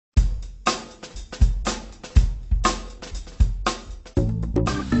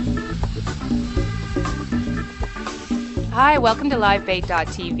Hi, welcome to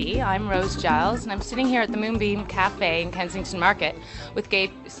livebait.tv. I'm Rose Giles, and I'm sitting here at the Moonbeam Cafe in Kensington Market with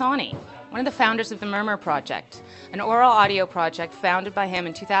Gabe Swahney, one of the founders of the Murmur project, an oral audio project founded by him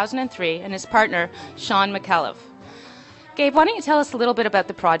in 2003 and his partner, Sean McKelliff. Gabe, why don't you tell us a little bit about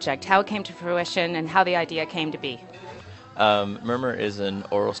the project, how it came to fruition, and how the idea came to be? Murmur is an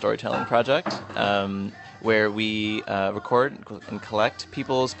oral storytelling project where we record and collect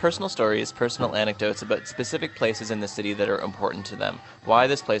people's personal stories, personal anecdotes about specific places in the city that are important to them, why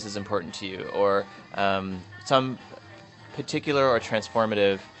this place is important to you, or some particular or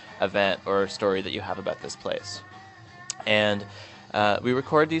transformative event or story that you have about this place. And we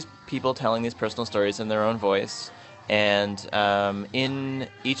record these people telling these personal stories in their own voice. And in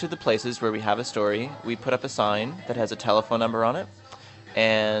each of the places where we have a story, we put up a sign that has a telephone number on it.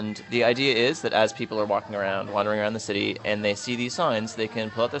 And the idea is that as people are wandering around the city, and they see these signs, they can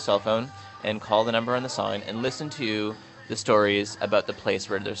pull out their cell phone and call the number on the sign and listen to the stories about the place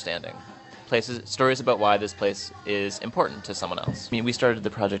where they're standing. Stories about why this place is important to someone else. I mean, we started the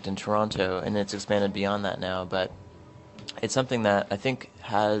project in Toronto, and it's expanded beyond that now, but it's something that I think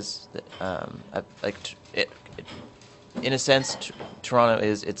has, in a sense, Toronto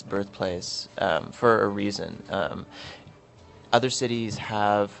is its birthplace for a reason. Other cities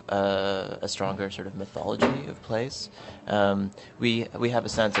have a stronger sort of mythology of place. We have a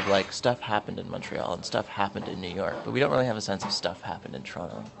sense of like stuff happened in Montreal and stuff happened in New York, but we don't really have a sense of stuff happened in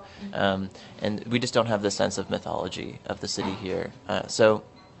Toronto. And we just don't have the sense of mythology of the city here. So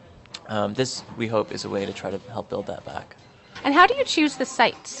this, we hope, is a way to try to help build that back. And how do you choose the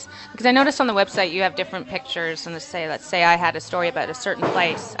sites? Because I noticed on the website you have different pictures, and let's say I had a story about a certain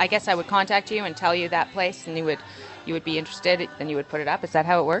place. I guess I would contact you and tell you that place, and you would be interested, and you would put it up. Is that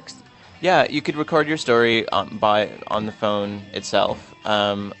how it works? Yeah, you could record your story on the phone itself,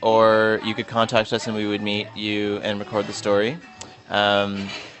 or you could contact us and we would meet you and record the story. In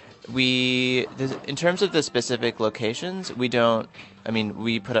terms of the specific locations, we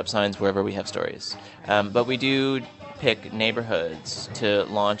put up signs wherever we have stories, but we do pick neighborhoods to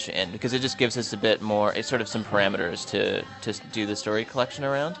launch in because it just gives us a bit more, it's sort of some parameters to do the story collection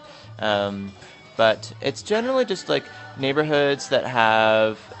around. But it's generally just like neighborhoods that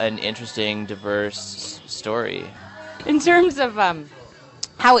have an interesting, diverse story. In terms of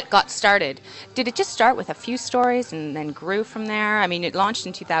how it got started, did it just start with a few stories and then grew from there? I mean, it launched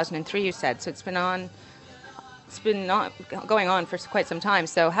in 2003, you said, so it's been going on for quite some time.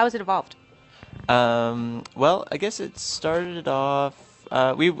 So how has it evolved? Well, I guess it started off.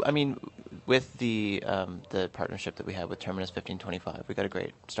 With the partnership that we had with Terminus 1525, we got a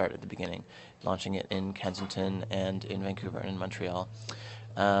great start at the beginning, launching it in Kensington and in Vancouver and in Montreal.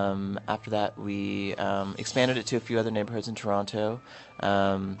 After that, we expanded it to a few other neighborhoods in Toronto,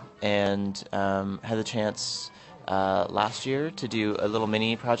 and had the chance last year to do a little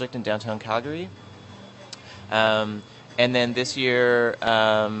mini project in downtown Calgary. And then this year,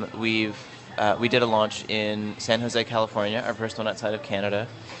 we did a launch in San Jose, California, our first one outside of Canada.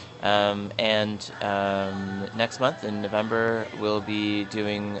 And next month in November we'll be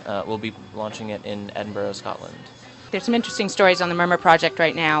launching it in Edinburgh, Scotland. There's some interesting stories on the Murmur project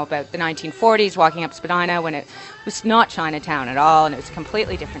right now about the 1940s, walking up Spadina when it was not Chinatown at all, and it was a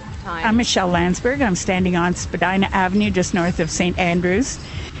completely different time. I'm Michelle Landsberg. I'm standing on Spadina Avenue, just north of St. Andrews,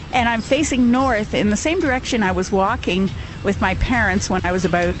 and I'm facing north in the same direction I was walking with my parents when I was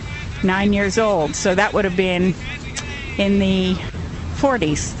about 9 years old. So that would have been in the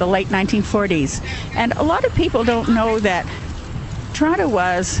 40s, the late 1940s. And a lot of people don't know that Toronto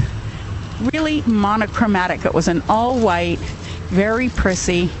was really monochromatic. It was an all-white, very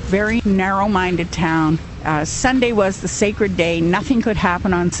prissy, very narrow-minded town. Sunday was the sacred day. Nothing could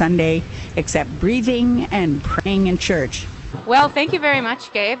happen on Sunday except breathing and praying in church. Well, thank you very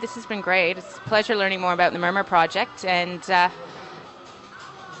much, Gabe. This has been great. It's a pleasure learning more about the Murmur project, and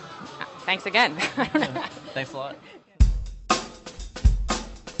thanks again. Thanks a lot.